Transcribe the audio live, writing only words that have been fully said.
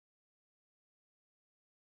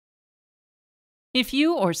If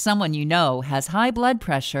you or someone you know has high blood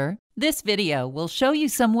pressure, this video will show you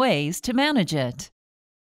some ways to manage it.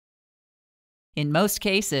 In most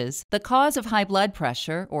cases, the cause of high blood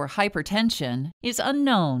pressure or hypertension is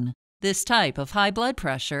unknown. This type of high blood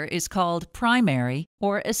pressure is called primary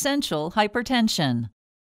or essential hypertension.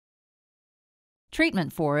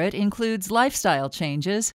 Treatment for it includes lifestyle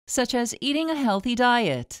changes such as eating a healthy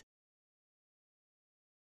diet.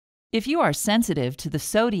 If you are sensitive to the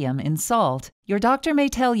sodium in salt, your doctor may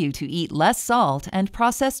tell you to eat less salt and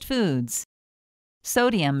processed foods.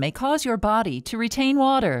 Sodium may cause your body to retain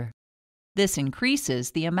water. This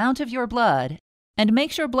increases the amount of your blood and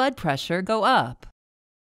makes your blood pressure go up.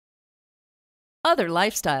 Other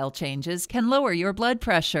lifestyle changes can lower your blood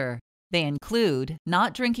pressure. They include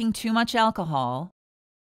not drinking too much alcohol,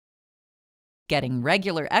 getting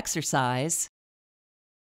regular exercise,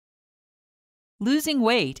 losing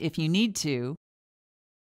weight if you need to,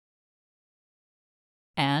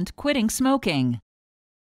 and quitting smoking.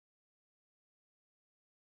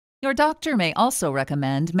 Your doctor may also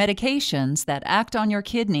recommend medications that act on your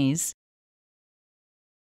kidneys,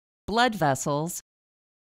 blood vessels,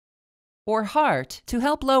 or heart to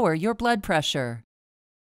help lower your blood pressure.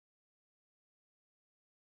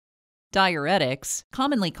 Diuretics,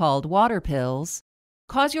 commonly called water pills,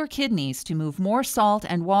 cause your kidneys to move more salt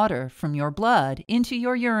and water from your blood into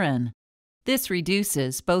your urine. This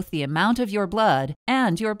reduces both the amount of your blood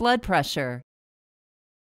and your blood pressure.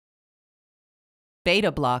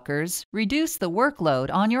 Beta blockers reduce the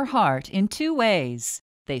workload on your heart in two ways.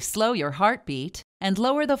 They slow your heartbeat and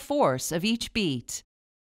lower the force of each beat.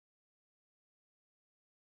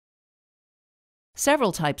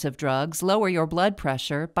 Several types of drugs lower your blood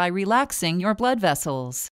pressure by relaxing your blood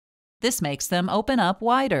vessels. This makes them open up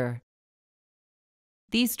wider.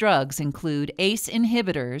 These drugs include ACE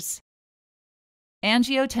inhibitors,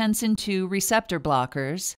 angiotensin II receptor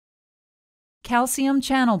blockers, calcium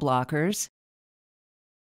channel blockers,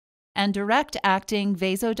 and direct-acting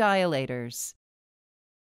vasodilators.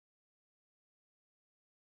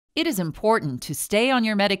 It is important to stay on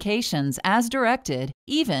your medications as directed,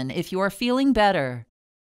 even if you are feeling better.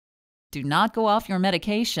 Do not go off your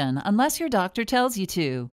medication unless your doctor tells you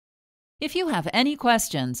to. If you have any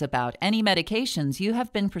questions about any medications you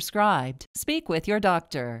have been prescribed, speak with your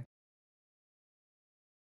doctor.